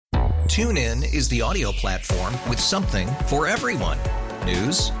TuneIn is the audio platform with something for everyone.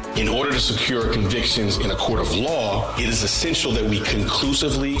 News. In order to secure convictions in a court of law, it is essential that we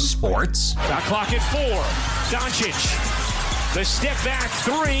conclusively. Sports. Shot clock at 4. Doncic. The step back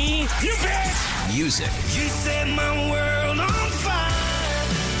 3. You bet. Music. You set my world on fire.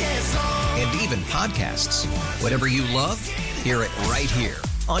 Yes, and even podcasts. Whatever you love, hear it right here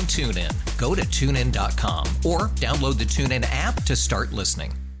on TuneIn. Go to TuneIn.com or download the TuneIn app to start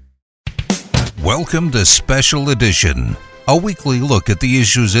listening. Welcome to Special Edition, a weekly look at the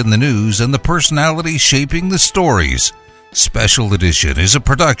issues in the news and the personalities shaping the stories. Special Edition is a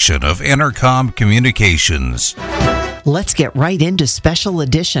production of Intercom Communications. Let's get right into Special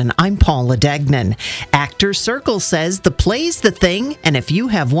Edition. I'm Paula Degnan. Actors Circle says the play's the thing, and if you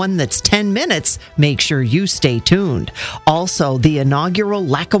have one that's 10 minutes, make sure you stay tuned. Also, the inaugural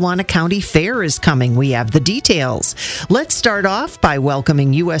Lackawanna County Fair is coming. We have the details. Let's start off by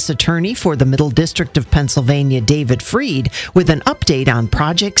welcoming U.S. Attorney for the Middle District of Pennsylvania, David Freed, with an update on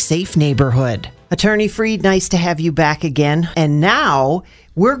Project Safe Neighborhood. Attorney Freed, nice to have you back again. And now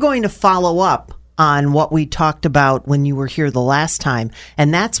we're going to follow up on what we talked about when you were here the last time,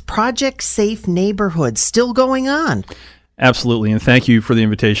 and that's Project Safe Neighborhood, still going on. Absolutely, and thank you for the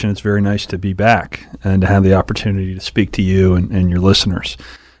invitation. It's very nice to be back and to have the opportunity to speak to you and your listeners.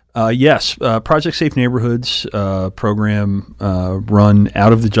 Yes, Project Safe Neighborhoods program run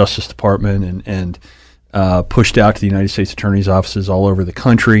out of the Justice Department and pushed out to the United States Attorney's offices all over the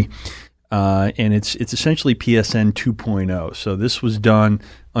country. And it's essentially PSN 2.0. So this was done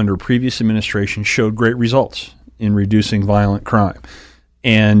under previous administration, showed great results in reducing violent crime.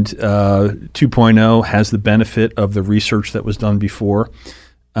 And 2.0 has the benefit of the research that was done before.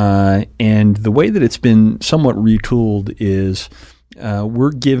 And the way that it's been somewhat retooled is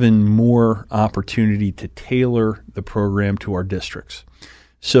we're given more opportunity to tailor the program to our districts.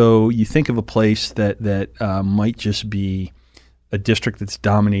 So you think of a place that might just be a district that's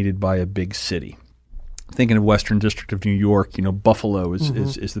dominated by a big city. Thinking of Western District of New York, Buffalo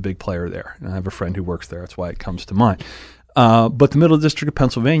is the big player there. And I have a friend who works there. That's why it comes to mind. But the Middle District of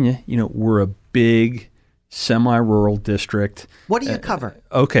Pennsylvania, we're a big semi-rural district. What do you cover?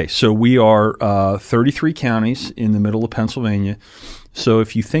 Okay, so we are 33 counties in the middle of Pennsylvania. So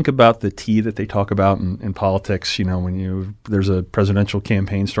if you think about the T that they talk about in politics, when there's a presidential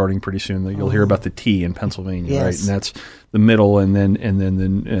campaign starting pretty soon, you'll hear about the T in Pennsylvania, yes. Right? And that's the middle, and then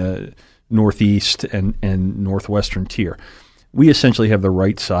the northeast and northwestern tier. We essentially have the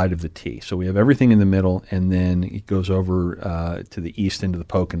right side of the T. So we have everything in the middle, and then it goes over to the east into the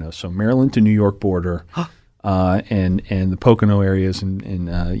Poconos. So Maryland to New York border. And the Pocono areas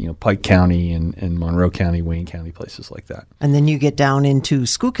in Pike County and Monroe County, Wayne County, places like that. And then you get down into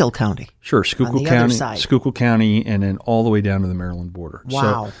Schuylkill County. Sure, Schuylkill County, and then all the way down to the Maryland border.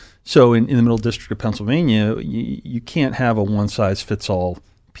 Wow. So in the Middle District of Pennsylvania, you can't have a one-size-fits-all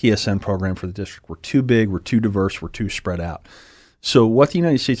PSN program for the district. We're too big, we're too diverse, we're too spread out. So what the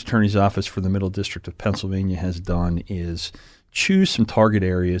United States Attorney's Office for the Middle District of Pennsylvania has done is choose some target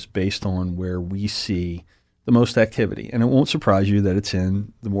areas based on where we see the most activity. And it won't surprise you that it's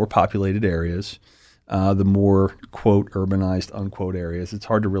in the more populated areas, the more, quote, urbanized, unquote, areas. It's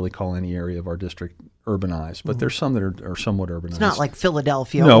hard to really call any area of our district urbanized, but there's some that are somewhat urbanized. It's not like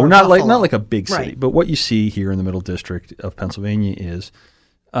Philadelphia No, or not Buffalo. like a big city. Right. But what you see here in the Middle District of Pennsylvania is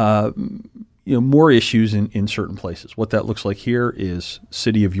more issues in certain places. What that looks like here is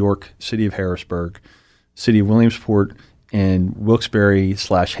City of York, City of Harrisburg, City of Williamsport, and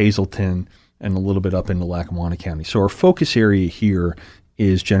Wilkes-Barre/Hazleton, and a little bit up into Lackawanna County. So our focus area here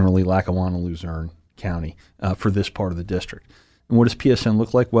is generally Lackawanna, Luzerne County for this part of the district. And what does PSN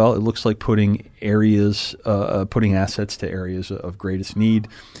look like? Well, it looks like putting assets to areas of greatest need,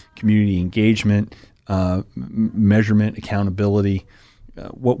 community engagement, measurement, accountability.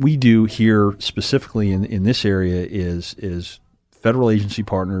 What we do here specifically in this area is federal agency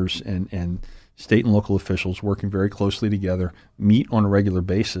partners and state and local officials working very closely together, meet on a regular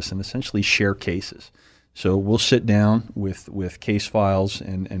basis, and essentially share cases. So we'll sit down with case files,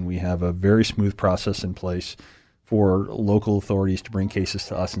 and we have a very smooth process in place for local authorities to bring cases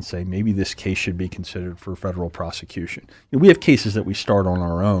to us and say, maybe this case should be considered for federal prosecution. We have cases that we start on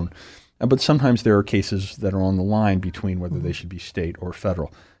our own, but sometimes there are cases that are on the line between whether they should be state or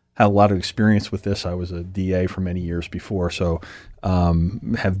federal. Had a lot of experience with this. I was a DA for many years before, so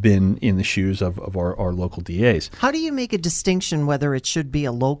have been in the shoes of our local DAs. How do you make a distinction whether it should be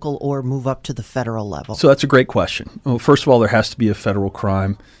a local or move up to the federal level? So that's a great question. Well, first of all, there has to be a federal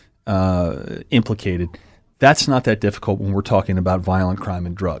crime implicated. That's not that difficult when we're talking about violent crime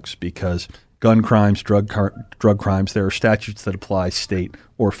and drugs, because gun crimes, drug crimes. There are statutes that apply state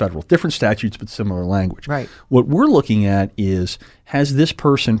or federal. Different statutes, but similar language. Right. What we're looking at is, has this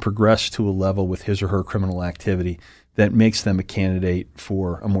person progressed to a level with his or her criminal activity that makes them a candidate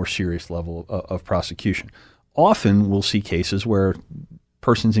for a more serious level of prosecution? Often we'll see cases where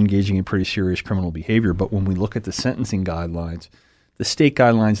person's engaging in pretty serious criminal behavior, but when we look at the sentencing guidelines, the state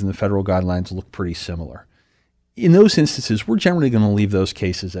guidelines and the federal guidelines look pretty similar. In those instances, we're generally going to leave those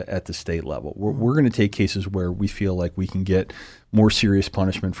cases at the state level. We're going to take cases where we feel like we can get more serious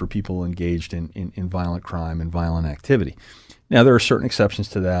punishment for people engaged in violent crime and violent activity. Now, there are certain exceptions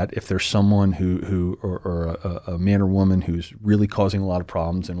to that. If there's someone or a man or woman who's really causing a lot of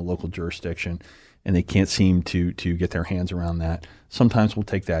problems in a local jurisdiction and they can't seem to get their hands around that, sometimes we'll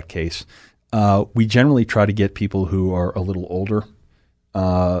take that case. We generally try to get people who are a little older,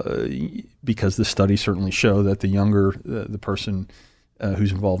 because the studies certainly show that the younger the person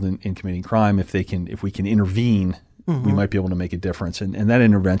who's involved in committing crime, if we can intervene, we might be able to make a difference. And that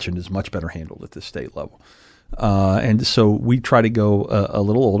intervention is much better handled at the state level. And so we try to go a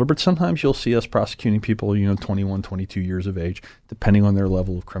little older, but sometimes you'll see us prosecuting people, 21, 22 years of age, depending on their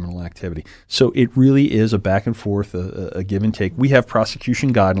level of criminal activity. So it really is a back and forth, a give and take. We have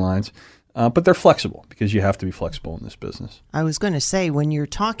prosecution guidelines, but they're flexible because you have to be flexible in this business. I was going to say, when you're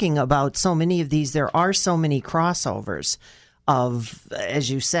talking about so many of these, there are so many crossovers of, as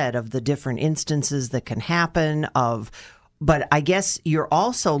you said, of the different instances that can happen but I guess you're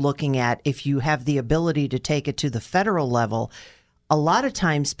also looking at, if you have the ability to take it to the federal level, a lot of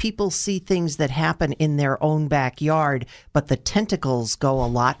times people see things that happen in their own backyard, but the tentacles go a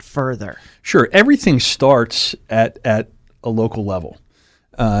lot further. Sure. Everything starts at a local level.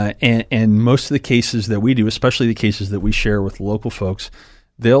 And most of the cases that we do, especially the cases that we share with local folks,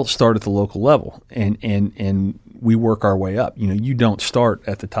 they'll start at the local level, and we work our way up. You don't start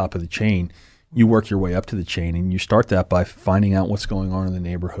at the top of the chain. You work your way up to the chain, and you start that by finding out what's going on in the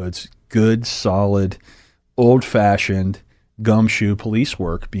neighborhoods. Good, solid, old-fashioned gumshoe police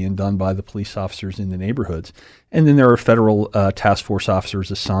work being done by the police officers in the neighborhoods. And then there are federal task force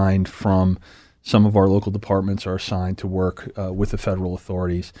officers assigned from some of our local departments are assigned to work with the federal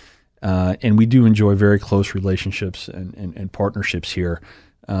authorities. And we do enjoy very close relationships and partnerships here.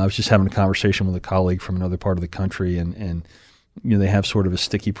 I was just having a conversation with a colleague from another part of the country, and they have sort of a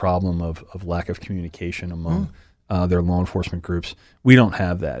sticky problem of lack of communication among their law enforcement groups. We don't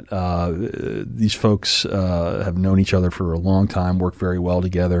have that. These folks have known each other for a long time, work very well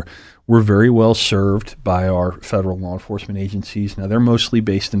together. We're very well served by our federal law enforcement agencies. Now, they're mostly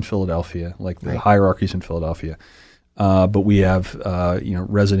based in Philadelphia, like the hierarchies in Philadelphia. But we have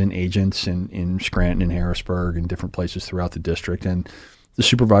resident agents in Scranton and Harrisburg and different places throughout the district. And the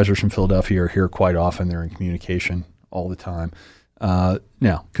supervisors from Philadelphia are here quite often. They're in communication all the time.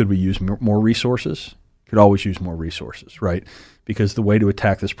 Now, could we use more resources? Could always use more resources, right? Because the way to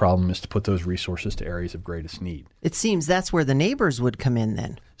attack this problem is to put those resources to areas of greatest need. It seems that's where the neighbors would come in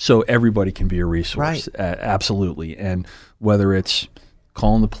then. So everybody can be a resource, right. Absolutely. And whether it's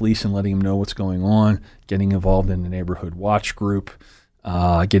calling the police and letting them know what's going on, getting involved in the neighborhood watch group,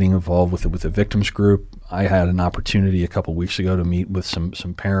 getting involved with the victims group. I had an opportunity a couple weeks ago to meet with some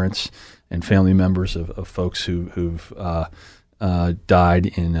parents and family members of folks who've died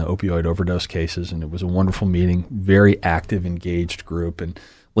in opioid overdose cases, and it was a wonderful meeting, very active, engaged group. And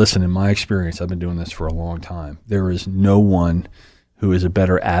listen, in my experience, I've been doing this for a long time. There is no one who is a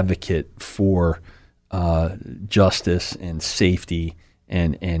better advocate for justice and safety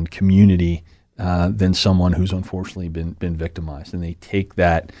and community than someone who's unfortunately been victimized. And they take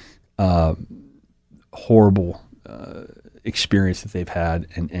that horrible experience that they've had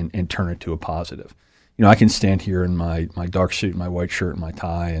and turn it to a positive. I can stand here in my dark suit, my white shirt, and my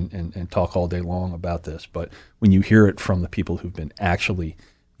tie and talk all day long about this. But when you hear it from the people who've been actually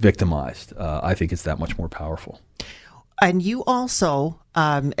victimized, I think it's that much more powerful. And you also,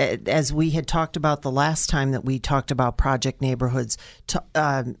 as we had talked about the last time that we talked about Project Neighborhoods,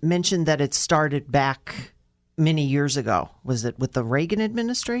 mentioned that it started back many years ago. Was it with the Reagan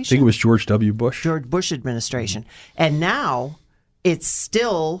administration? I think it was George W. Bush. George Bush administration. Mm-hmm. And now it's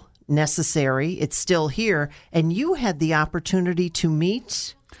still necessary. It's still here. And you had the opportunity to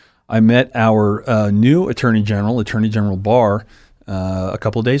meet? I met our new Attorney General Barr, a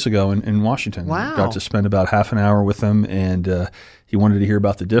couple of days ago in Washington. Wow. Got to spend about half an hour with him, and he wanted to hear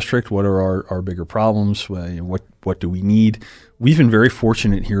about the district. What are our bigger problems? What do we need? We've been very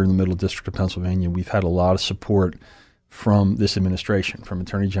fortunate here in the Middle District of Pennsylvania. We've had a lot of support from this administration, from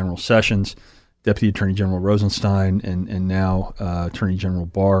Attorney General Sessions, Deputy Attorney General Rosenstein, and now Attorney General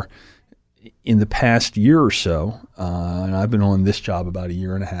Barr. In the past year or so, and I've been on this job about a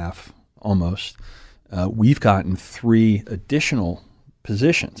year and a half, almost, we've gotten 3 additional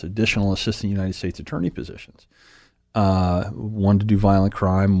positions, additional assistant United States attorney positions. One to do violent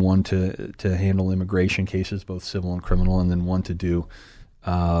crime, one to handle immigration cases, both civil and criminal, and then one to do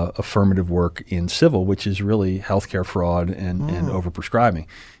affirmative work in civil, which is really healthcare fraud and overprescribing,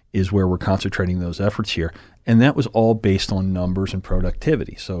 is where we're concentrating those efforts here. And that was all based on numbers and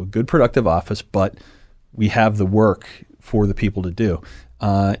productivity. So good productive office, but we have the work for the people to do.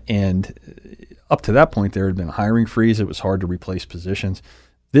 And up to that point, there had been a hiring freeze. It was hard to replace positions.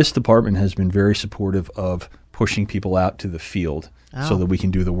 This department has been very supportive of pushing people out to the field so that we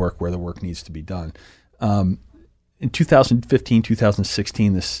can do the work where the work needs to be done. In 2015,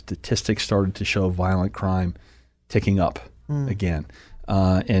 2016, the statistics started to show violent crime ticking up again.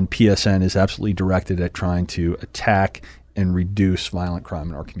 And PSN is absolutely directed at trying to attack and reduce violent crime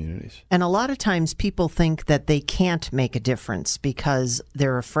in our communities. And a lot of times people think that they can't make a difference because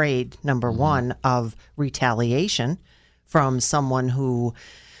they're afraid, number one, of retaliation from someone who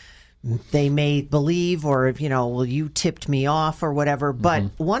they may believe, or, well, you tipped me off or whatever. But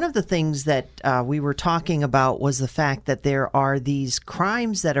one of the things that we were talking about was the fact that there are these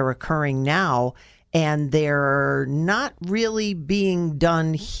crimes that are occurring now, and they're not really being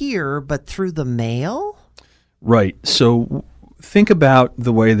done here, but through the mail. Right. So think about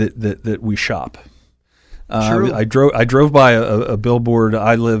the way that we shop. True. I drove by a billboard.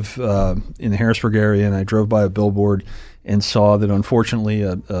 I live in the Harrisburg area, and I drove by a billboard and saw that, unfortunately,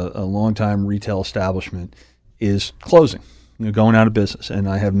 a longtime retail establishment is closing, going out of business. And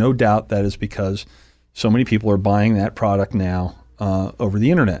I have no doubt that is because so many people are buying that product now over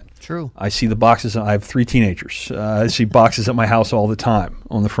the internet. True. I see the boxes. I have 3 teenagers. I see boxes at my house all the time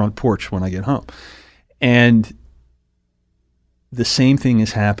on the front porch when I get home. And the same thing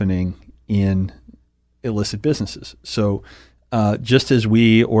is happening in illicit businesses. So just as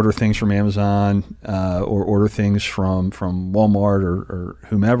we order things from Amazon or order things from Walmart or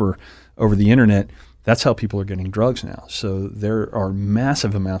whomever over the internet, that's how people are getting drugs now. So there are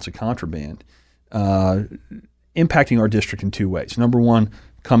massive amounts of contraband impacting our district in 2 ways. Number one,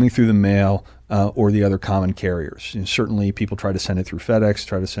 coming through the mail or the other common carriers. Certainly people try to send it through FedEx,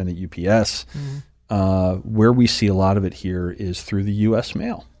 try to send it UPS. Where we see a lot of it here is through the U.S.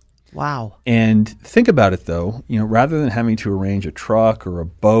 mail. Wow. And think about it, though. Rather than having to arrange a truck or a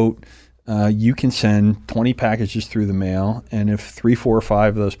boat, you can send 20 packages through the mail, and if 3, 4, or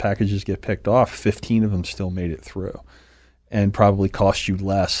 5 of those packages get picked off, 15 of them still made it through, and probably cost you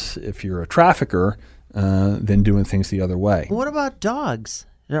less if you're a trafficker than doing things the other way. What about dogs?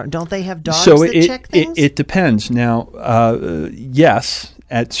 Don't they have dogs that check things? It depends. Now, yes,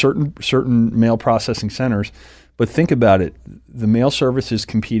 at certain mail processing centers, but think about it. The mail service is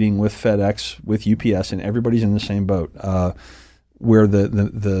competing with FedEx, with UPS, and everybody's in the same boat. Where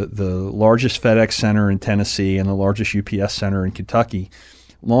the largest FedEx center in Tennessee and the largest UPS center in Kentucky,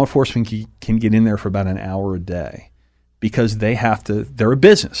 law enforcement can get in there for about an hour a day because they're a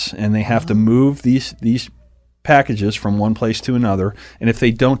business, and they have to move these packages from one place to another, and if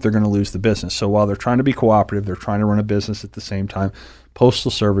they don't, they're going to lose the business. So while they're trying to be cooperative, they're trying to run a business at the same time.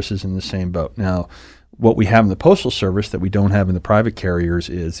 Postal Service is in the same boat. Now, what we have in the Postal Service that we don't have in the private carriers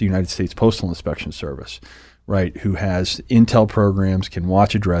is the United States Postal Inspection Service, right, who has intel programs, can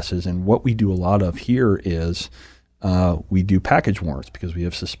watch addresses, and what we do a lot of here is we do package warrants because we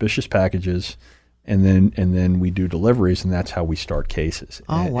have suspicious packages, and then we do deliveries, and that's how we start cases.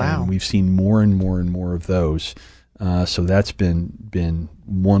 Wow. And we've seen more and more and more of those. So that's been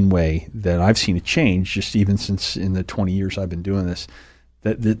one way that I've seen a change, just even since in the 20 years I've been doing this,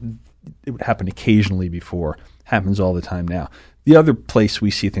 that it would happen occasionally before, happens all the time now. The other place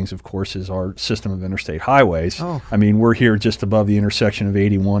we see things, of course, is our system of interstate highways. Oh. I mean, we're here just above the intersection of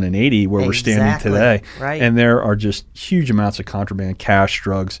 81 and 80 where we're standing today. Right. And there are just huge amounts of contraband, cash,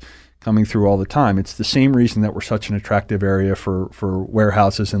 drugs coming through all the time. It's the same reason that we're such an attractive area for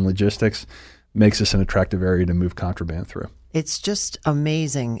warehouses and logistics, makes us an attractive area to move contraband through. It's just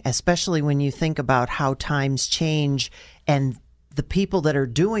amazing, especially when you think about how times change and the people that are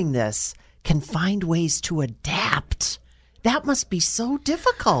doing this can find ways to adapt. That must be so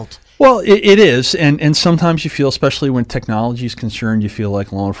difficult. Well, it is. And sometimes you feel, especially when technology is concerned, you feel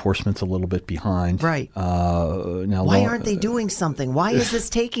like law enforcement's a little bit behind. Right. Now, why aren't they doing something? Why is this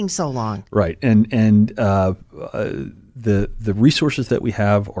taking so long? Right. And the resources that we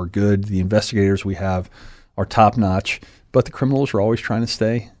have are good. The investigators we have are top notch. But the criminals are always trying to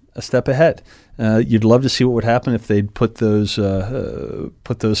stay a step ahead. You'd love to see what would happen if they'd put those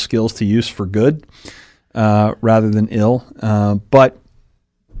skills to use for good rather than ill. But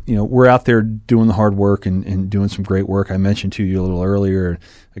we're out there doing the hard work and doing some great work. I mentioned to you a little earlier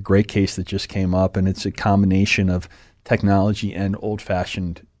a great case that just came up, and it's a combination of technology and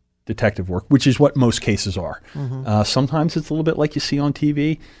old-fashioned detective work, which is what most cases are. Mm-hmm. Sometimes it's a little bit like you see on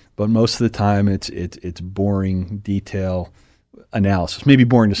TV, but most of the time it's boring detail analysis. Maybe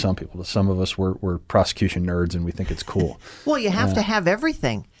boring to some people. To some of us, we're prosecution nerds and we think it's cool. Well, you have to have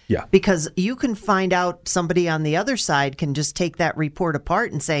everything. Yeah. Because you can find out somebody on the other side can just take that report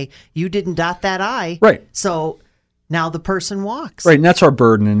apart and say, you didn't dot that I. Right. So now the person walks. Right, and that's our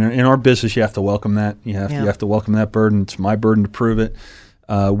burden. And in our business, you have to welcome that. You have to welcome that burden. It's my burden to prove it.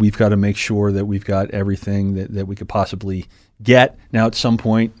 We've got to make sure that we've got everything that we could possibly get. Now, at some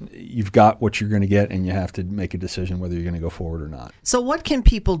point, you've got what you're going to get, and you have to make a decision whether you're going to go forward or not. So what can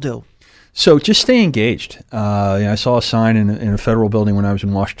people do? So just stay engaged. I saw a sign in a federal building when I was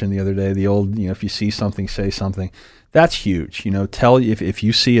in Washington the other day, the old, if you see something, say something. That's huge. Tell if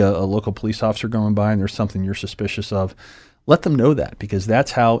you see a local police officer going by and there's something you're suspicious of, let them know that, because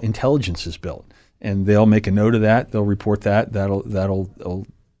that's how intelligence is built. And they'll make a note of that. They'll report that. That'll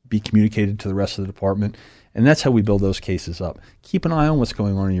be communicated to the rest of the department. And that's how we build those cases up. Keep an eye on what's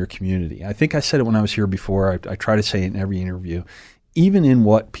going on in your community. I think I said it when I was here before. I try to say it in every interview. Even in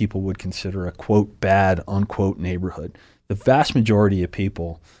what people would consider a, quote, bad, unquote, neighborhood, the vast majority of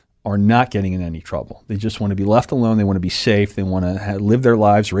people are not getting in any trouble. They just want to be left alone. They want to be safe. They want to live their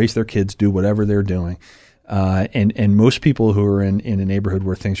lives, raise their kids, do whatever they're doing. And most people who are in a neighborhood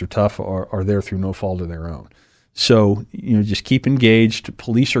where things are tough are there through no fault of their own. So, just keep engaged.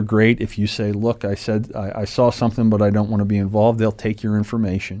 Police are great. If you say, look, I saw something, but I don't want to be involved, they'll take your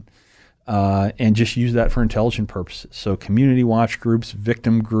information. And just use that for intelligent purposes. So community watch groups,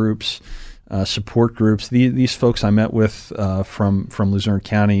 victim groups, support groups. These folks I met with from Luzerne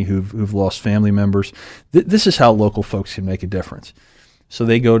County who've lost family members. This is how local folks can make a difference. So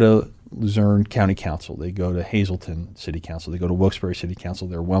they go to Luzerne County Council. They go to Hazleton City Council. They go to Wilkes-Barre City Council.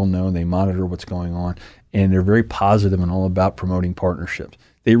 They're well known. They monitor what's going on. And they're very positive and all about promoting partnerships.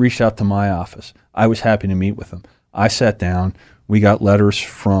 They reached out to my office. I was happy to meet with them. I sat down. We got letters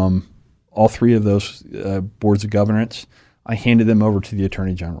from all three of those boards of governance. I handed them over to the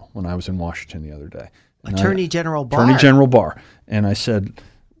Attorney General when I was in Washington the other day. Attorney General Barr. Attorney General Barr. And I said,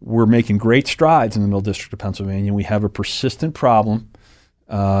 we're making great strides in the Middle District of Pennsylvania. We have a persistent problem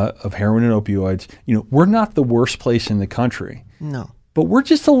of heroin and opioids. We're not the worst place in the country. No. But we're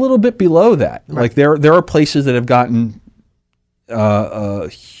just a little bit below that. Right. Like there are places that have gotten a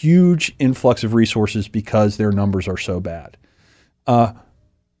huge influx of resources because their numbers are so bad.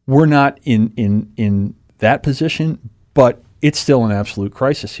 We're not in that position, but it's still an absolute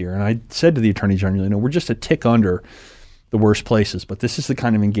crisis here. And I said to the Attorney General, we're just a tick under the worst places, but this is the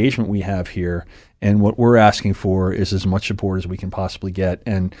kind of engagement we have here. And what we're asking for is as much support as we can possibly get.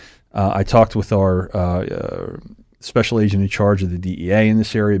 And I talked with our special agent in charge of the DEA in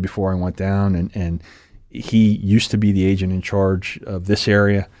this area before I went down, and he used to be the agent in charge of this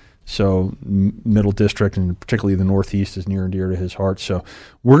area. So Middle District, and particularly the Northeast, is near and dear to his heart. So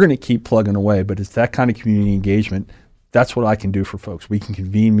we're going to keep plugging away, but it's that kind of community engagement. That's what I can do for folks. We can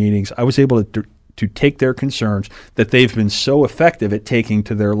convene meetings. I was able to take their concerns that they've been so effective at taking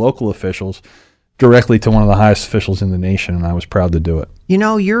to their local officials directly to one of the highest officials in the nation, and I was proud to do it.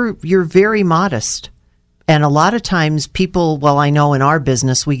 You're very modest. And a lot of times people, well, I know in our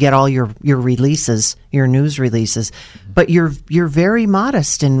business we get all your releases, your news releases, but you're very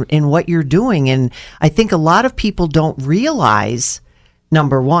modest in what you're doing. And I think a lot of people don't realize,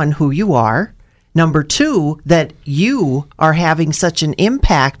 number one, who you are. Number two, that you are having such an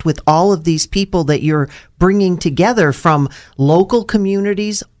impact with all of these people that you're bringing together from local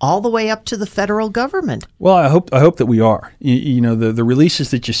communities all the way up to the federal government. Well, I hope that we are. The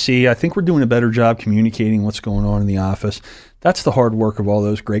releases that you see, I think we're doing a better job communicating what's going on in the office. That's the hard work of all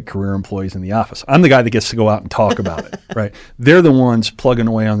those great career employees in the office. I'm the guy that gets to go out and talk about it, right? They're the ones plugging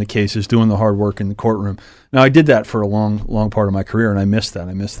away on the cases, doing the hard work in the courtroom. Now, I did that for a long, long part of my career, and I missed that.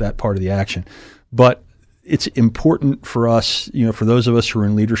 I missed that part of the action. But it's important for us, for those of us who are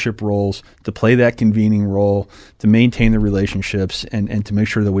in leadership roles, to play that convening role, to maintain the relationships, and to make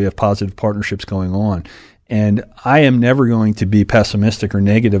sure that we have positive partnerships going on. And I am never going to be pessimistic or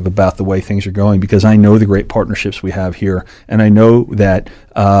negative about the way things are going, because I know the great partnerships we have here. And I know that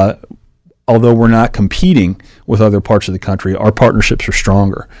although we're not competing with other parts of the country, our partnerships are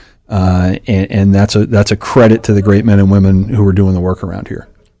stronger. And that's a credit to the great men and women who are doing the work around here.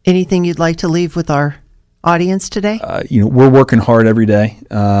 Anything you'd like to leave with our audience today? We're working hard every day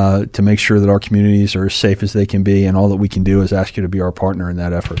to make sure that our communities are as safe as they can be, and all that we can do is ask you to be our partner in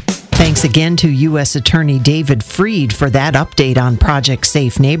that effort. Thanks again to U.S. Attorney David Freed for that update on Project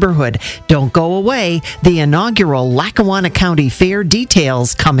Safe Neighborhood. Don't go away. The inaugural Lackawanna County Fair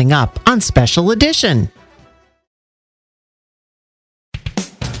details coming up on Special Edition.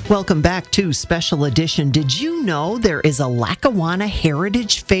 Welcome back to Special Edition. Did you know there is a Lackawanna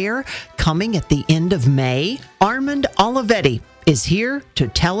Heritage Fair coming at the end of May? Armand Olivetti is here to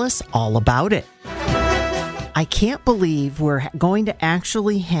tell us all about it. I can't believe we're going to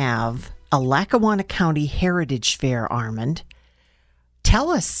actually have a Lackawanna County Heritage Fair, Armand. Tell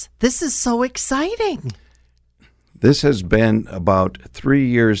us. This is so exciting. This has been about 3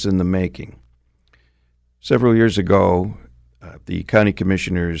 years in the making. Several years ago, the county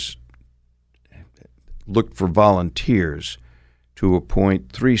commissioners looked for volunteers to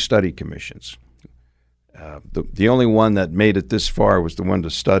appoint 3 study commissions. The only one that made it this far was the one to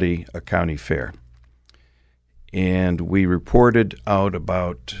study a county fair. And we reported out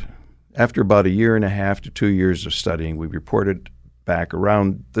after about 1.5 to 2 years of studying, we reported back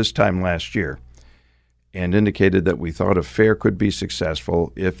around this time last year and indicated that we thought a fair could be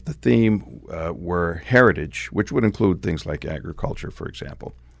successful if the theme were heritage, which would include things like agriculture, for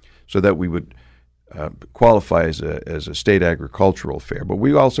example, so that we would qualify as a state agricultural fair. But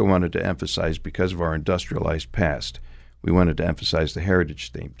we also wanted to emphasize, because of our industrialized past, we wanted to emphasize the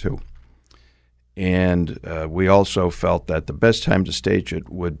heritage theme too. And we also felt that the best time to stage it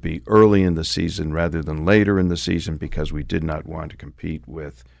would be early in the season rather than later in the season, because we did not want to compete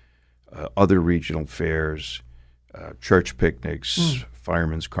with other regional fairs, church picnics,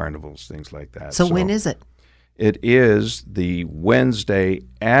 firemen's carnivals, things like that. So when is it? It is the Wednesday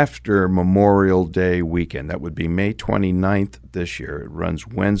after Memorial Day weekend. That would be May 29th this year. It runs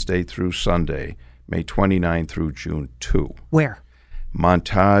Wednesday through Sunday, May 29th through June 2. Where?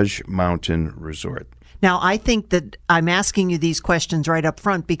 Montage Mountain Resort. Now, I think that I'm asking you these questions right up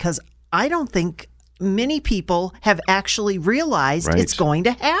front because I don't think many people have actually realized it's going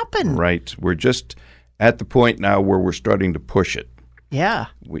to happen. Right. We're just at the point now where we're starting to push it. Yeah.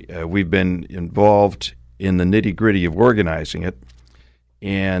 We've been involved in the nitty-gritty of organizing it,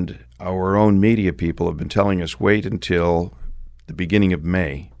 and our own media people have been telling us wait until the beginning of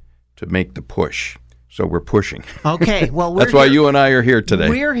May to make the push. So we're pushing. Okay, well, that's why you and I are here today.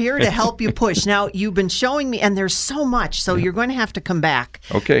 We're here to help you push. Now, you've been showing me, and there's so much, so you're going to have to come back.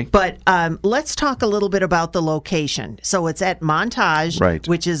 Okay. But let's talk a little bit about the location. So it's at Montage, right,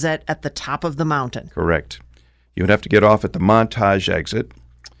 which is at the top of the mountain. Correct. You would have to get off at the Montage exit,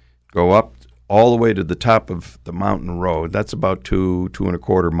 go up all the way to the top of the mountain road. That's about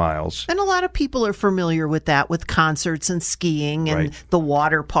 2.25 miles. And a lot of people are familiar with that, with concerts and skiing and the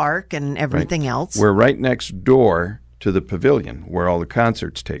water park and everything else. We're right next door to the pavilion where all the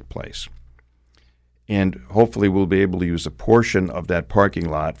concerts take place. And hopefully we'll be able to use a portion of that parking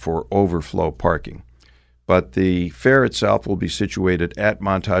lot for overflow parking. But the fair itself will be situated at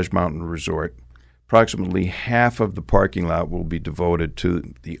Montage Mountain Resort. Approximately half of the parking lot will be devoted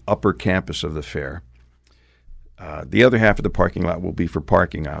to the upper campus of the fair. The other half of the parking lot will be for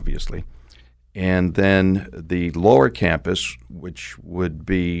parking, obviously. And then the lower campus, which would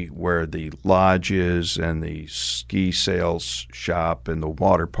be where the lodge is and the ski sales shop and the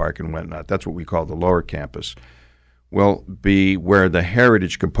water park and whatnot, that's what we call the lower campus, will be where the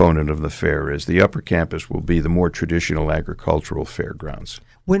heritage component of the fair is. The upper campus will be the more traditional agricultural fairgrounds.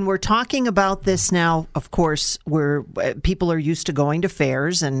 When we're talking about this now, of course, people are used to going to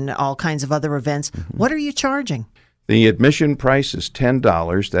fairs and all kinds of other events. Mm-hmm. What are you charging? The admission price is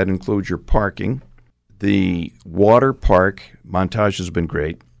 $10. That includes your parking. The water park, Montage has been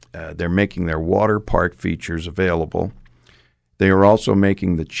great. They're making their water park features available. They are also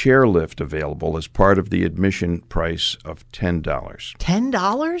making the chairlift available as part of the admission price of $10.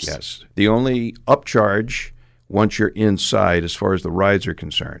 $10? Yes. The only upcharge once you're inside, as far as the rides are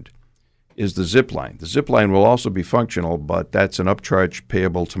concerned, is the zip line. The zip line will also be functional, but that's an upcharge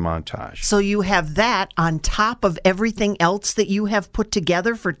payable to Montage. So you have that on top of everything else that you have put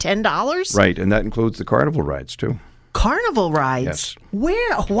together for $10? Right, and that includes the carnival rides, too. Carnival rides? Yes.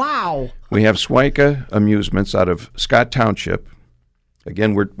 Where? Wow. We have Swika Amusements out of Scott Township.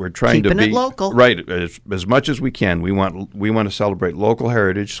 Again, we're trying Keeping to be it local. Right, as much as we can. We want to celebrate local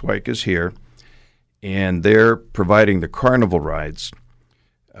heritage. Swika's here. And they're providing the carnival rides.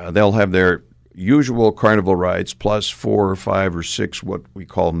 They'll have their usual carnival rides plus 4 or 5 or 6 what we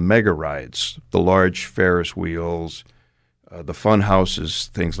call mega rides, the large Ferris wheels, the fun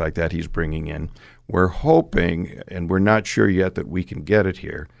houses, things like that he's bringing in. We're hoping, and we're not sure yet that we can get it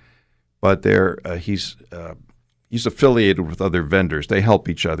here, but he's affiliated with other vendors. They help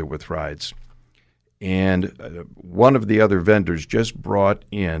each other with rides. And one of the other vendors just brought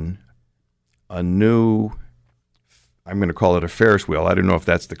in a new, I'm going to call it a Ferris wheel. I don't know if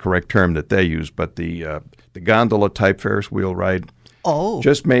that's the correct term that they use, but the gondola-type Ferris wheel ride. Oh.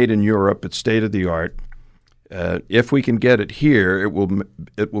 Just made in Europe. It's state-of-the-art. If we can get it here, it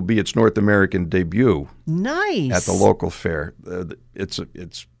will be its North American debut. Nice. At the local fair. It's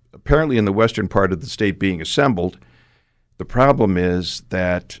apparently in the western part of the state being assembled. The problem is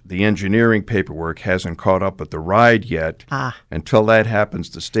that the engineering paperwork hasn't caught up with the ride yet. Until that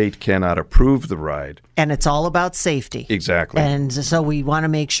happens, the state cannot approve the ride. And it's all about safety. Exactly. And so we want to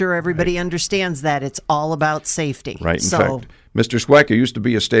make sure everybody understands that it's all about safety. Right. In fact, Mr. Swecker used to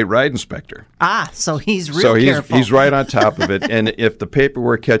be a state ride inspector. So he's real careful. He's right on top of it. And if the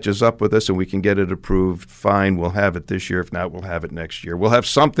paperwork catches up with us and we can get it approved, fine, we'll have it this year. If not, we'll have it next year. We'll have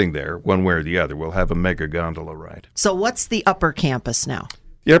something there one way or the other. We'll have a mega gondola ride. So what's the upper campus now?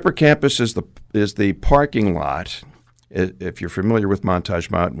 The upper campus is the parking lot. If you're familiar with Montage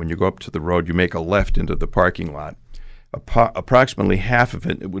Mountain, when you go up to the road, you make a left into the parking lot. Approximately half of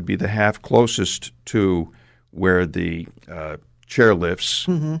it would be the half closest to where the chairlifts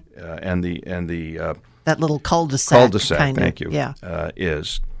and the that little cul-de-sac kind of, thank you, yeah.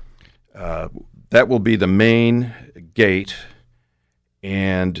 Is. That will be the main gate,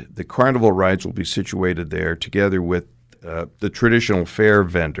 and the carnival rides will be situated there together with the traditional fair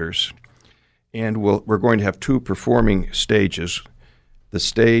vendors. And we're going to have two performing stages. The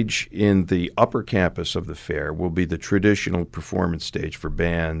stage in the upper campus of the fair will be the traditional performance stage for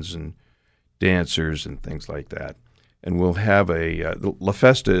bands and dancers and things like that. And we'll have La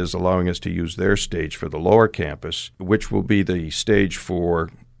Festa is allowing us to use their stage for the lower campus, which will be the stage for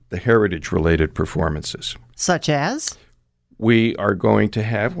the heritage-related performances. Such as? We are going to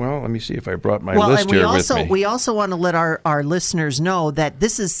have, let me see if I brought my list here with me. We also want to let our listeners know that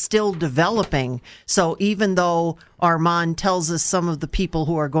this is still developing. So even though Armand tells us some of the people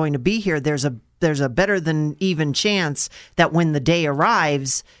who are going to be here, there's a better than even chance that when the day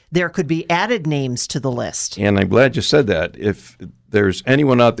arrives, there could be added names to the list. And I'm glad you said that. If there's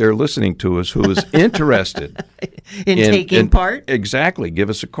anyone out there listening to us who is interested in taking part, exactly, give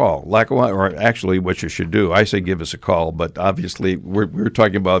us a call. Lackawanna, or actually what you should do, I say give us a call, but obviously we're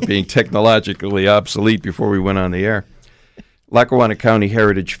talking about being technologically obsolete before we went on the air. Lackawanna County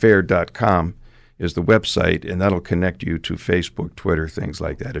Heritage Fair.com is the website, and that'll connect you to Facebook, Twitter, things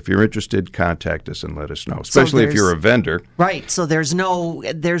like that. If you're interested, contact us and let us know, especially if you're a vendor. Right, so there's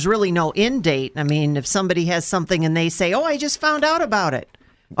really no end date. I mean, if somebody has something and they say, I just found out about it,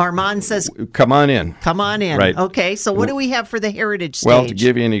 Armand says, come on in. Come on in. Right. Okay, so what do we have for the heritage stage? Well, to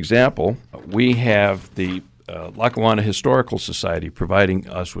give you an example, we have the Lackawanna Historical Society providing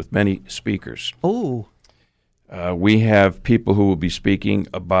us with many speakers. Oh. We have people who will be speaking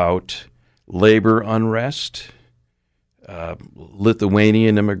about labor unrest,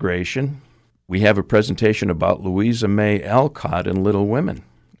 Lithuanian immigration. We have a presentation about Louisa May Alcott and Little Women.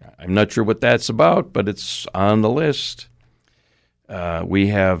 I'm not sure what that's about, but it's on the list. We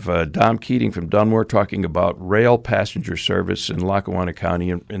have Dom Keating from Dunmore talking about rail passenger service in Lackawanna County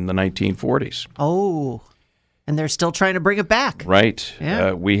in the 1940s. Oh, and they're still trying to bring it back. Right.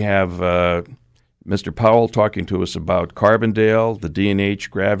 Yeah. We have Mr. Powell talking to us about Carbondale, the D&H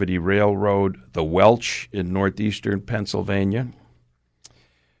Gravity Railroad, the Welch in northeastern Pennsylvania.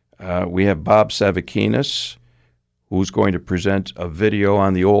 We have Bob Savakinas, who's going to present a video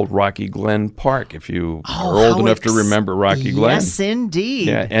on the old Rocky Glen Park, if you are old enough to remember Rocky Glen. Yes, indeed.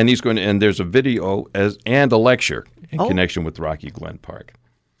 Yeah, and and there's a video and a lecture in connection with Rocky Glen Park.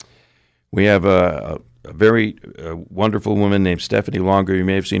 We have a very wonderful woman named Stephanie Longer. You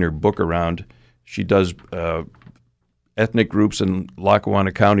may have seen her book around. She does ethnic groups in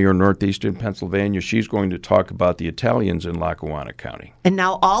Lackawanna County or northeastern Pennsylvania. She's going to talk about the Italians in Lackawanna County. And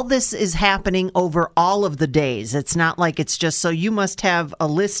now all this is happening over all of the days. It's not like it's just, so you must have a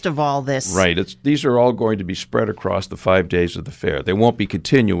list of all this. Right. These are all going to be spread across the 5 days of the fair. They won't be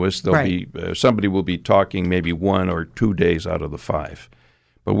continuous. They'll be somebody will be talking maybe 1 or 2 days out of the 5.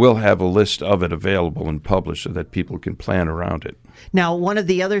 But we'll have a list of it available and published so that people can plan around it. Now, one of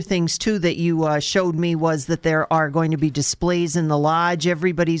the other things, too, that you showed me was that there are going to be displays in the lodge.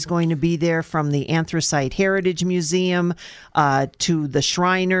 Everybody's going to be there, from the Anthracite Heritage Museum to the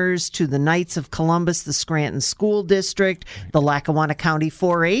Shriners, to the Knights of Columbus, the Scranton School District, the Lackawanna County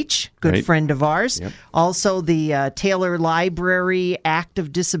 4-H, good friend of ours. Yep. Also, the Taylor Library,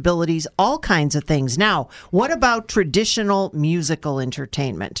 Active Disabilities, all kinds of things. Now, what about traditional musical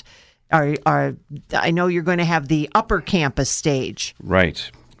entertainment? I know you're going to have the upper campus stage. Right.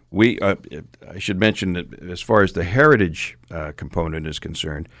 I should mention that as far as the heritage component is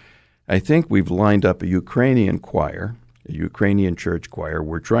concerned, I think we've lined up a Ukrainian choir, a Ukrainian church choir.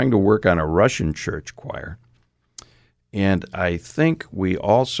 We're trying to work on a Russian church choir. And I think we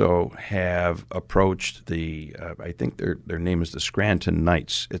also have approached I think their name is the Scranton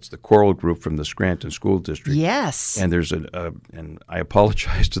Knights. It's the choral group from the Scranton School District. Yes. And there's and I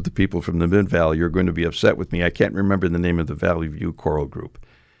apologize to the people from the Mid-Valley. You're going to be upset with me. I can't remember the name of the Valley View choral group.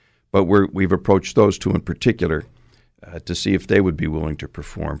 But we've approached those two in particular to see if they would be willing to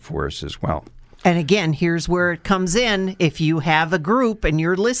perform for us as well. And again, here's where it comes in. If you have a group and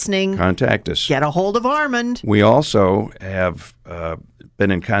you're listening, contact us. Get a hold of Armand. We also have been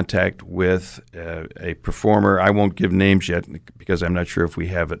in contact with a performer. I won't give names yet because I'm not sure if we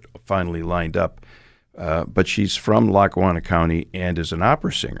have it finally lined up. But she's from Lackawanna County and is an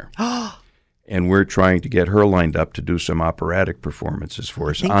opera singer. And we're trying to get her lined up to do some operatic performances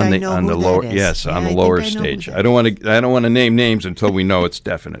for us on the lower stage. I don't want to name names until we know it's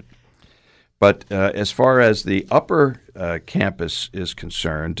definite. But as far as the upper campus is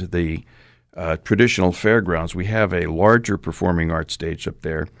concerned, the traditional fairgrounds, we have a larger performing arts stage up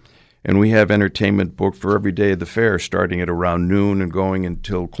there, and we have entertainment booked for every day of the fair, starting at around noon and going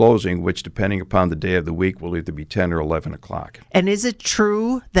until closing, which, depending upon the day of the week, will either be 10 or 11 o'clock. And is it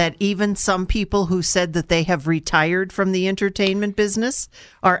true that even some people who said that they have retired from the entertainment business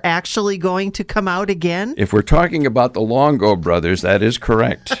are actually going to come out again? If we're talking about the Longo brothers, that is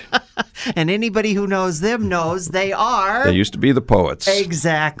correct. And anybody who knows them knows they are. They used to be the poets.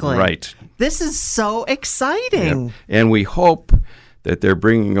 Exactly. Right. This is so exciting. Yep. And we hope that they're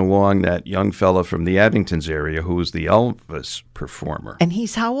bringing along that young fella from the Addingtons area who is the Elvis performer. And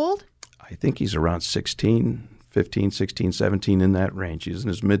he's how old? I think he's around 15, 16, 17, in that range. He's in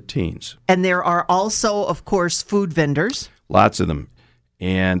his mid-teens. And there are also, of course, food vendors. Lots of them.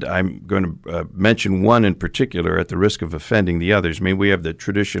 And I'm going to mention one in particular at the risk of offending the others. I mean, we have the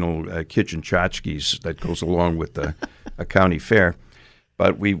traditional kitchen tchotchkes that goes along with a county fair.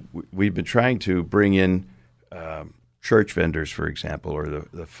 But we've been trying to bring in church vendors, for example, or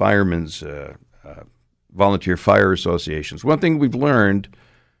the firemen's volunteer fire associations. One thing we've learned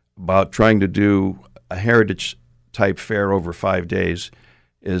about trying to do a heritage-type fair over 5 days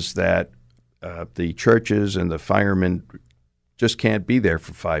is that the churches and the firemen just can't be there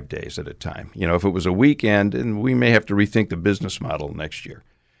for 5 days at a time. You know, if it was a weekend, and we may have to rethink the business model next year.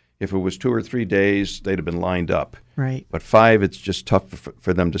 If it was 2 or 3 days, they'd have been lined up. Right. But 5, it's just tough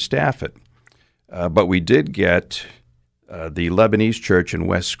for them to staff it. But we did get the Lebanese church in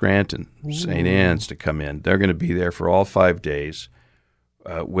West Scranton, St. Anne's, to come in. They're going to be there for all 5 days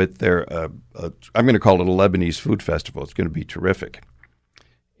with their, I'm going to call it a Lebanese food festival. It's going to be terrific.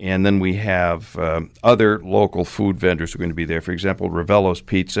 And then we have other local food vendors who are going to be there. For example, Ravello's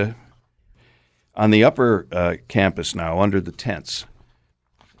Pizza. On the upper campus now, under the tents,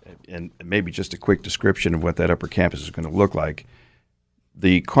 and maybe just a quick description of what that upper campus is going to look like.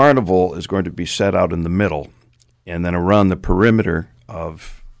 The carnival is going to be set out in the middle, and then around the perimeter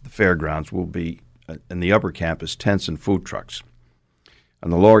of the fairgrounds will be, in the upper campus, tents and food trucks.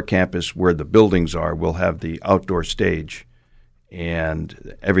 On the lower campus, where the buildings are, we'll have the outdoor stage,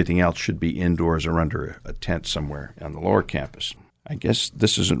 and everything else should be indoors or under a tent somewhere on the lower campus. I guess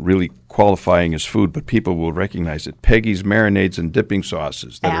this isn't really qualifying as food, but people will recognize it. Peggy's Marinades and Dipping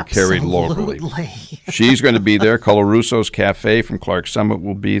Sauces that are carried locally. She's going to be there. Coloruso's Cafe from Clark Summit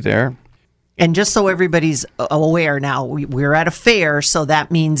will be there. And just so everybody's aware now, we're at a fair, so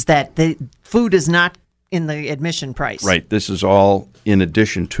that means that the food is not in the admission price. Right. This is all in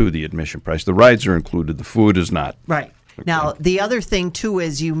addition to the admission price. The rides are included. The food is not. Right. Okay. Now, the other thing, too,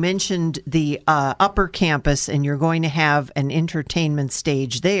 is you mentioned the upper campus, and you're going to have an entertainment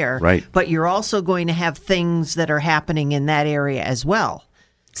stage there. Right. But you're also going to have things that are happening in that area as well,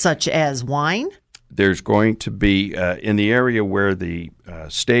 such as wine. There's going to be, in the area where the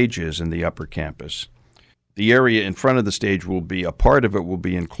stage is in the upper campus, the area in front of the stage will be, a part of it will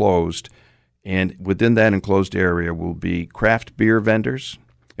be enclosed, and within that enclosed area will be craft beer vendors,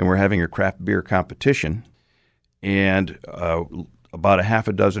 and we're having a craft beer competition. And about a half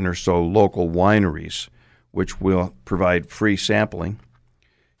a dozen or so local wineries, which will provide free sampling.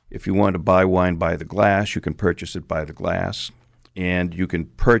 If you want to buy wine by the glass, you can purchase it by the glass. And you can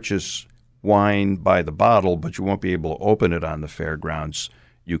purchase wine by the bottle, but you won't be able to open it on the fairgrounds.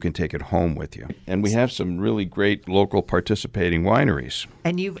 You can take it home with you. And we have some really great local participating wineries.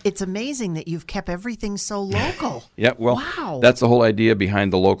 And it's amazing that you've kept everything so local. Yeah, well, wow. That's the whole idea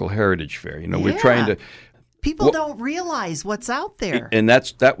behind the local heritage fair. You know, we're trying to... People don't realize what's out there. And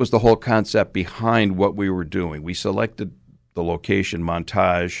that was the whole concept behind what we were doing. We selected the location,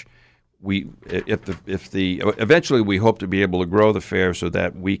 Montage, eventually we hope to be able to grow the fair so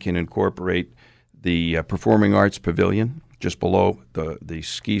that we can incorporate the Performing Arts Pavilion just below the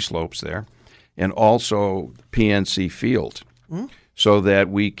ski slopes there, and also PNC Field, so that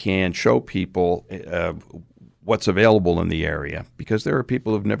we can show people what's available in the area, because there are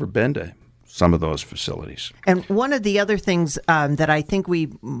people who've never been to some of those facilities. And one of the other things that I think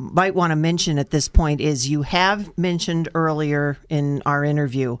we might want to mention at this point is you have mentioned earlier in our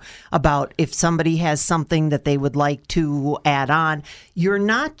interview about if somebody has something that they would like to add on. You're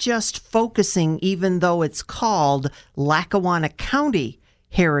not just focusing, even though it's called Lackawanna County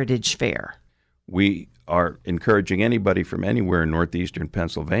Heritage Fair. We are encouraging anybody from anywhere in northeastern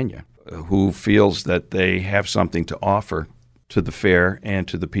Pennsylvania who feels that they have something to offer to the fair and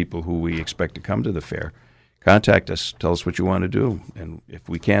to the people who we expect to come to the fair. Contact us. Tell us what you want to do. And if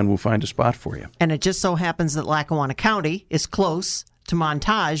we can, we'll find a spot for you. And it just so happens that Lackawanna County is close to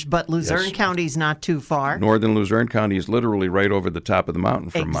Montage, but Luzerne County is not too far. Northern Luzerne County is literally right over the top of the mountain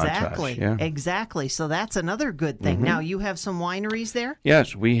from Montage. Yeah. Exactly. So that's another good thing. Now, you have some wineries there?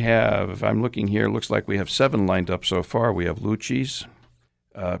 Yes, we have. I'm looking here. Looks like we have 7 lined up so far. We have Lucci's.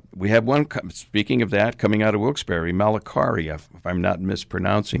 We have one, speaking of that, coming out of Wilkes-Barre, Malakari, if I'm not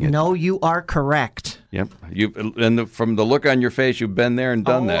mispronouncing it. No, you are correct. Yep. From the look on your face, you've been there and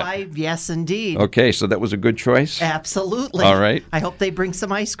done that. Yes, indeed. Okay, so that was a good choice? Absolutely. All right. I hope they bring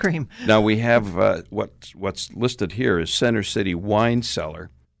some ice cream. Now, we have what's listed here is Center City Wine Cellar,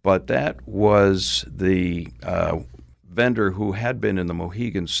 but that was the vendor who had been in the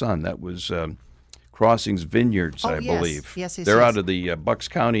Mohegan Sun. That was Crossings Vineyards, I believe. Yes. They're out of the Bucks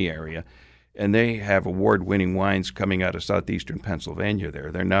County area, and they have award-winning wines coming out of southeastern Pennsylvania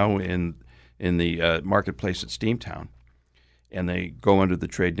there. They're now in the marketplace at Steamtown, and they go under the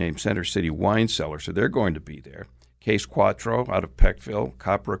trade name Center City Wine Cellar, so they're going to be there. Case Quattro out of Peckville,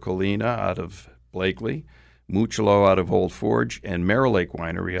 Capra Colina out of Blakely, Mucciolo out of Old Forge, and Merrill Lake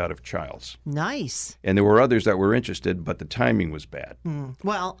Winery out of Childs. Nice. And there were others that were interested, but the timing was bad.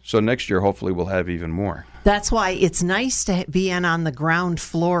 Well, so next year, hopefully, we'll have even more. That's why it's nice to be on the ground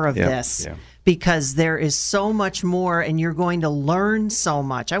floor of this, because there is so much more, and you're going to learn so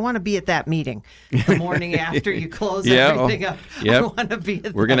much. I want to be at that meeting the morning after you close everything up. I want to be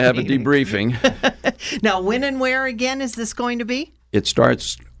at We're going to have a debriefing. Now, when and where again is this going to be? It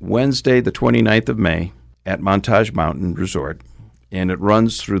starts Wednesday, the 29th of May, at Montage Mountain Resort, and it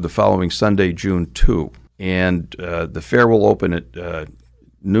runs through the following Sunday, June 2. And the fair will open at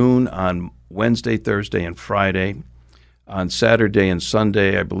noon on Wednesday, Thursday, and Friday. On Saturday and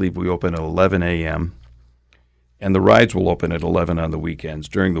Sunday, I believe we open at 11 a.m., and the rides will open at 11 on the weekends.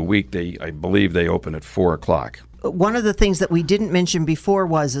 During the week, I believe they open at 4 o'clock. One of the things that we didn't mention before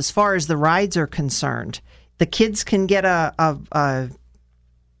was, as far as the rides are concerned, the kids can get a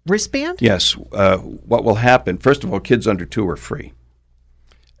wristband? Yes. What will happen, first of all, kids under 2 are free.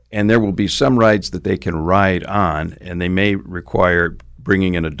 And there will be some rides that they can ride on, and they may require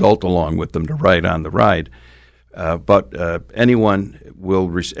bringing an adult along with them to ride on the ride. But anyone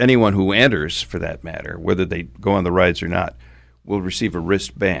who enters, for that matter, whether they go on the rides or not, will receive a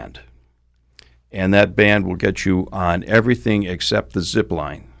wristband. And that band will get you on everything except the zip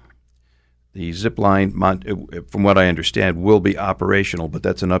line. The zip line, from what I understand, will be operational, but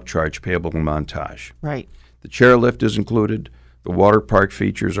that's an upcharge payable in Montage. Right. The chairlift is included. The water park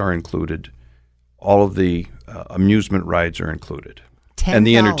features are included. All of the amusement rides are included. $10. And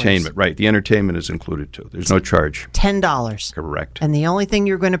the entertainment, right. The entertainment is included, too. There's no charge. $10. Correct. And the only thing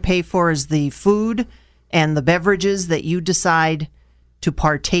you're going to pay for is the food and the beverages that you decide to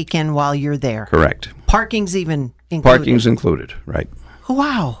partake in while you're there. Correct. Parking's even included. Parking's included, right.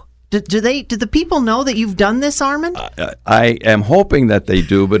 Wow. Do the people know that you've done this, Armand? I am hoping that they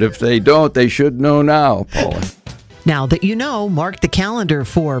do, but if they don't, they should know now, Paula. Now that you know, mark the calendar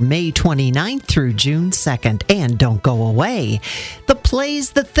for May 29th through June 2nd. And don't go away. The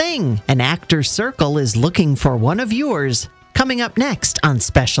Play's the Thing. An Actors Circle is looking for one of yours. Coming up next on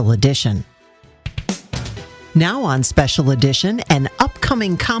Special Edition. Now on Special Edition, an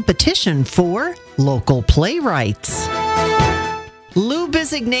upcoming competition for local playwrights. Lou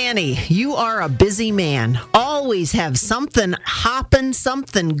Bisignani, you are a busy man. Always have something hopping,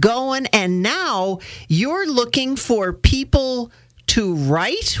 something going, and now you're looking for people to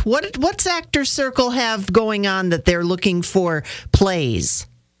write? What's Actors Circle have going on that they're looking for plays?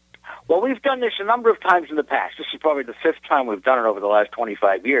 Well, we've done this a number of times in the past. This is probably the 5th time we've done it over the last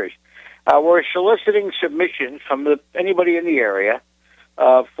 25 years. We're soliciting submissions from anybody in the area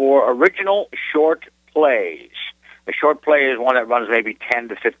for original short plays. A short play is one that runs maybe 10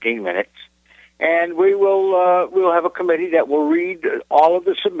 to 15 minutes, And we'll have a committee that will read all of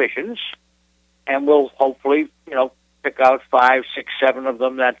the submissions, and we'll hopefully, pick out 5, 6, 7 of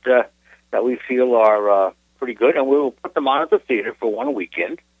them that we feel are pretty good, and we will put them on at the theater for one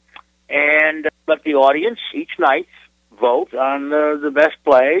weekend, and let the audience each night vote on the best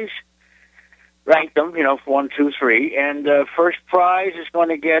plays, rank them, for 1, 2, 3, and first prize is going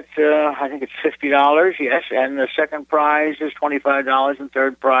to get, I think it's $50, yes, and the second prize is $25, and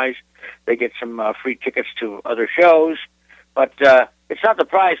third prize, they get some free tickets to other shows, but it's not the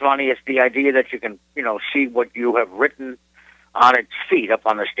prize money, it's the idea that you can, see what you have written on its feet up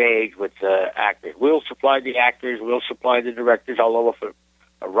on the stage with actors. We'll supply the actors, we'll supply the directors, although if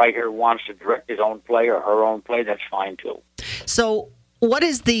a writer wants to direct his own play or her own play, that's fine too. So what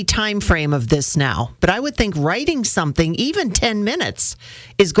is the time frame of this now? But I would think writing something, even 10 minutes,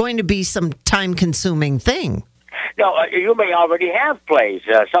 is going to be some time-consuming thing. No, you may already have plays.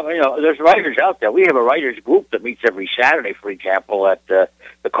 There's writers out there. We have a writers group that meets every Saturday, for example, at the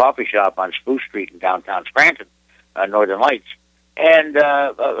coffee shop on Spruce Street in downtown Scranton, Northern Lights. And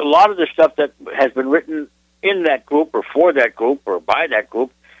a lot of the stuff that has been written in that group or for that group or by that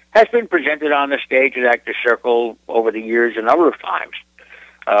group has been presented on the stage at Actors Circle over the years a number of times.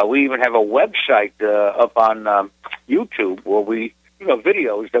 We even have a website up on YouTube where we,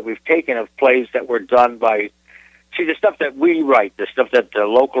 videos that we've taken of plays that were done by... See, the stuff that we write, the stuff that the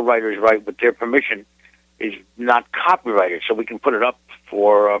local writers write with their permission is not copyrighted, so we can put it up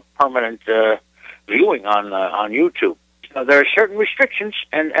for permanent viewing on YouTube. There are certain restrictions,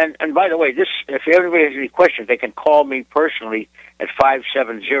 and by the way, if everybody has any questions, they can call me personally at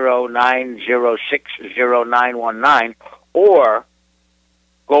 570-906-0919 or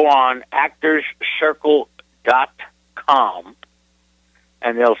go on actorscircle.com,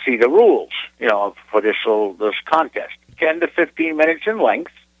 and they'll see the rules, for this contest. 10 to 15 minutes in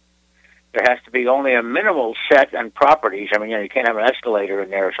length. There has to be only a minimal set and properties. I mean, you can't have an escalator in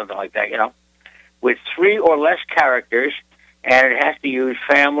there or something like that, with 3 or less characters, and it has to use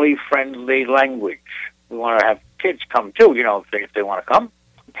family-friendly language. We want to have kids come, too, if they want to come.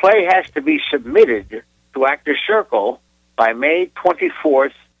 The play has to be submitted to Actors Circle by May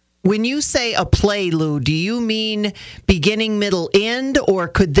 24th. When you say a play, Lou, do you mean beginning, middle, end, or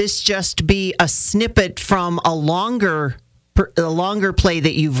could this just be a snippet from a longer play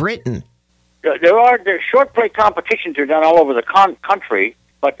that you've written? There's short play competitions are done all over the country,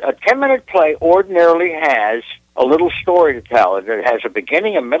 but a 10-minute play ordinarily has a little story to tell. It has a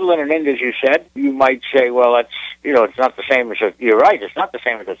beginning, a middle, and an end, as you said. You might say, well, that's, it's not the same as you're right, it's not the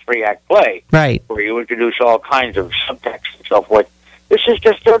same as a 3-act play. Right. Where you introduce all kinds of subtext and so forth. This is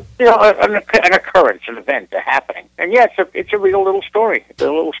just an occurrence, an event, a happening. And yeah, it's a real little story. It's a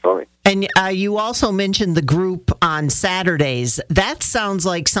little story. And you also mentioned the group on Saturdays. That sounds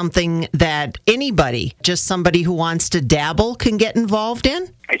like something that anybody, just somebody who wants to dabble, can get involved in?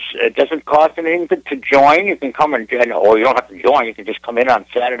 It doesn't cost anything to join. You can come or you don't have to join. You can just come in on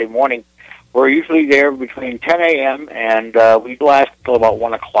Saturday morning. We're usually there between 10 a.m. and we last until about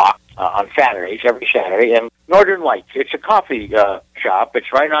 1 o'clock on Saturdays, every Saturday. And Northern Lights, it's a coffee shop.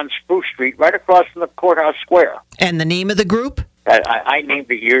 It's right on Spruce Street, right across from the courthouse square. And the name of the group? I named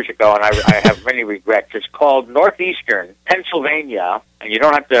it years ago, and I have many regrets. It's called Northeastern Pennsylvania, and you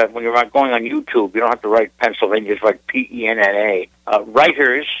don't have to, when you're going on YouTube, you don't have to write Pennsylvania, just write Penna.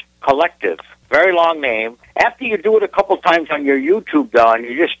 Writers Collective. Very long name. After you do it a couple times on your YouTube, though, and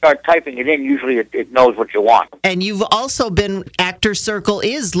you just start typing it in, usually it knows what you want. And you've also been, Actors Circle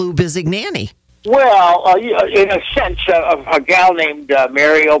is Lou Bisignani. Well, in a sense, a gal named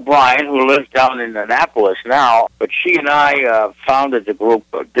Mary O'Brien, who lives down in Annapolis now, but she and I founded the group,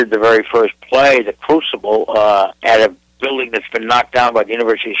 did the very first play, The Crucible, at a building that's been knocked down by the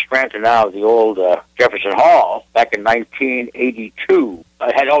University of Scranton now, the old Jefferson Hall, back in 1982.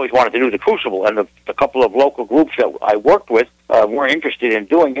 I had always wanted to do The Crucible, and the couple of local groups that I worked with weren't interested in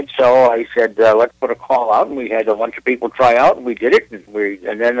doing it, so I said, let's put a call out, and we had a bunch of people try out, and we did it,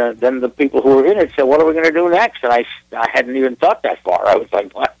 and then the people who were in it said, what are we going to do next? And I hadn't even thought that far. I was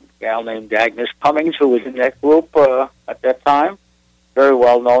like, what? A gal named Agnes Cummings, who was in that group at that time, very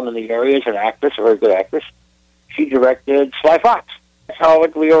well known in the area as an actress, a very good actress. She directed Sly Fox. That's how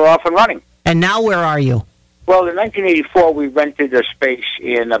we were off and running. And now where are you? Well, in 1984, we rented a space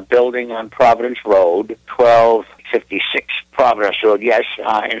in a building on Providence Road, 1256 Providence Road, yes,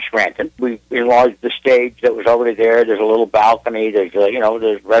 in Scranton. We enlarged the stage that was already there. There's a little balcony. There's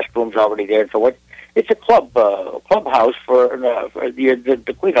restrooms already there. So it's a clubhouse for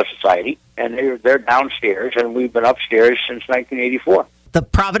the Queen House Society, and they're downstairs, and we've been upstairs since 1984. The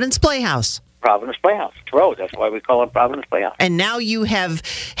Providence Playhouse. Providence Playhouse. It's Rose. That's why we call it Providence Playhouse. And now you have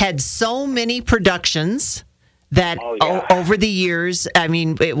had so many productions that over the years, I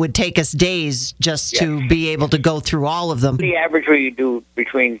mean, it would take us days just to be able to go through all of them. The average we do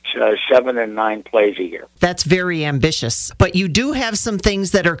between 7 and 9 plays a year. That's very ambitious. But you do have some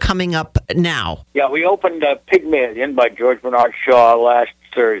things that are coming up now. Yeah, we opened Pygmalion by George Bernard Shaw last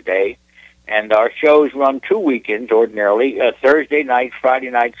Thursday, and our shows run 2 weekends ordinarily, Thursday night,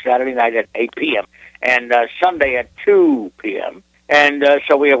 Friday night, Saturday night at 8 p.m., and Sunday at 2 p.m., and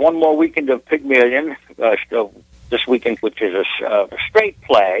so we have one more weekend of Pygmalion this weekend, which is a straight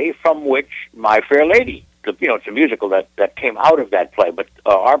play from which My Fair Lady, it's a musical that came out of that play, but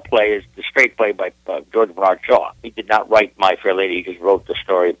our play is the straight play by George Bernard Shaw. He did not write My Fair Lady, he just wrote the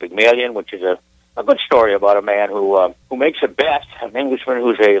story of Pygmalion, which is a good story about a man who makes a bet, an Englishman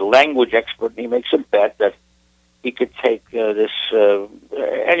who's a language expert, and he makes a bet that he could take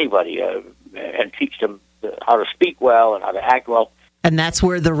anybody and teach them how to speak well and how to act well. And that's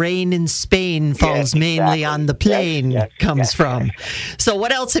where the rain in Spain falls mainly on the plane comes from. So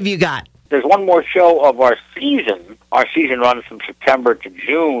what else have you got? There's one more show of our season. Our season runs from September to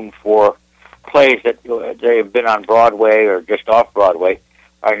June for plays that they have been on Broadway or just off Broadway.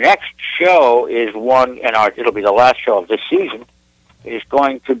 Our next show is one, and it'll be the last show of this season, is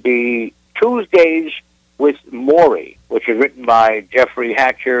going to be Tuesdays with Maury, which is written by Jeffrey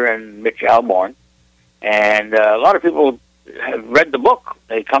Hatcher and Mitch Alborn. And a lot of people have read the book.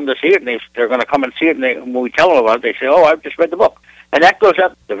 They come to see it, and they're going to come and see it, and when we tell them about it, they say, oh, I've just read the book. And that goes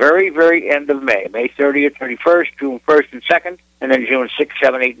up the very, very end of May 30th, 31st, June 1st and 2nd, and then June 6th,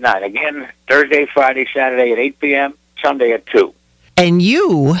 7th, 8th, 9th. Again, Thursday, Friday, Saturday at 8 p.m., Sunday at 2. And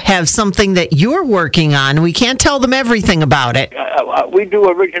you have something that you're working on. We can't tell them everything about it. We do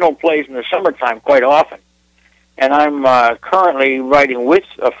original plays in the summertime quite often. And I'm currently writing with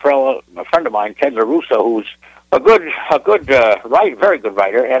a friend of mine, Ted LaRusso, who's a good writer, very good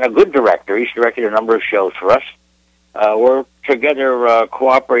writer, and a good director. He's directed a number of shows for us. We're together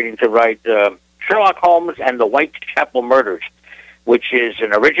cooperating to write Sherlock Holmes and the Whitechapel Murders, which is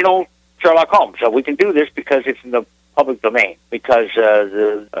an original Sherlock Holmes. So we can do this because it's in the public domain, because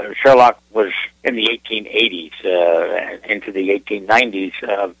Sherlock was in the 1880s into the 1890s.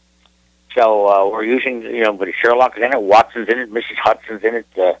 So we're using, but Sherlock's in it, Watson's in it, Mrs. Hudson's in it,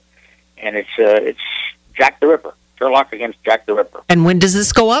 and it's Jack the Ripper. Sherlock against Jack the Ripper. And when does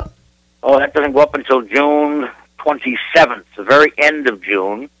this go up? Oh, that doesn't go up until June 27th, the very end of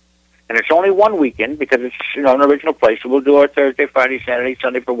June. And it's only one weekend because it's, an original play. So we'll do our Thursday, Friday, Saturday,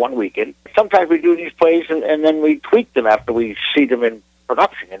 Sunday for one weekend. Sometimes we do these plays and then we tweak them after we see them in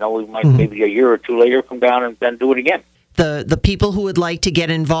production. We might maybe a year or two later come down and then do it again. The people who would like to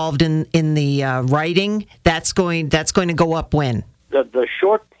get involved in the writing, that's going to go up when? The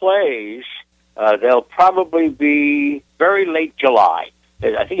short plays, they'll probably be very late July.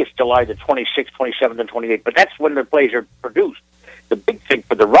 I think it's July the 26th, 27th, and 28th, but that's when the plays are produced. The big thing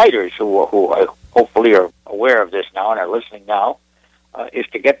for the writers who hopefully are aware of this now and are listening now is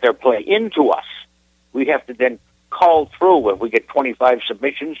to get their play into us. We have to then call through. If we get 25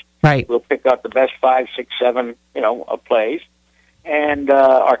 submissions, right, we'll pick out the best 5, 6, 7, of plays, and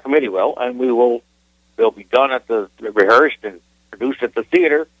our committee will, and they'll be done at the rehearsed and produced at the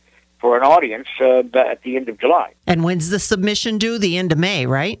theater for an audience at the end of July. And when's the submission due? The end of May,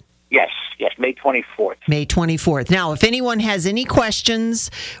 right? Yes, May 24th. May 24th. Now, if anyone has any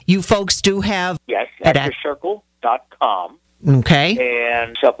questions, you folks do have... Yes, actorscircle.com. Okay.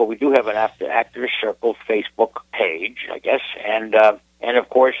 And so, but we do have an Actors Circle Facebook page, I guess. And of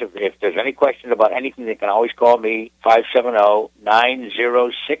course, if there's any questions about anything, they can always call me,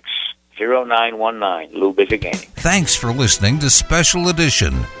 570-906-0919, Lou Bisignani. Thanks for listening to Special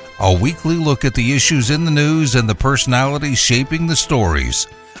Edition, a weekly look at the issues in the news and the personalities shaping the stories.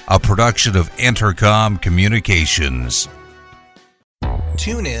 A production of Intercom Communications.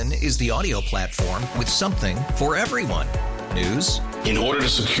 TuneIn is the audio platform with something for everyone. News. In order to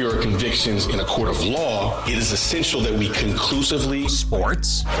secure convictions in a court of law, it is essential that we conclusively...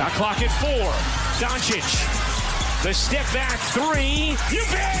 Sports. Shot clock at 4. Doncic. The step back 3. You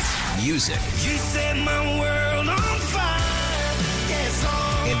bet. Music. You set my world on fire. Yes,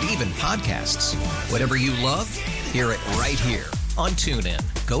 and even podcasts. Whatever you love, hear it right here on TuneIn.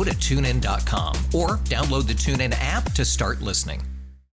 Go to TuneIn.com or download the TuneIn app to start listening.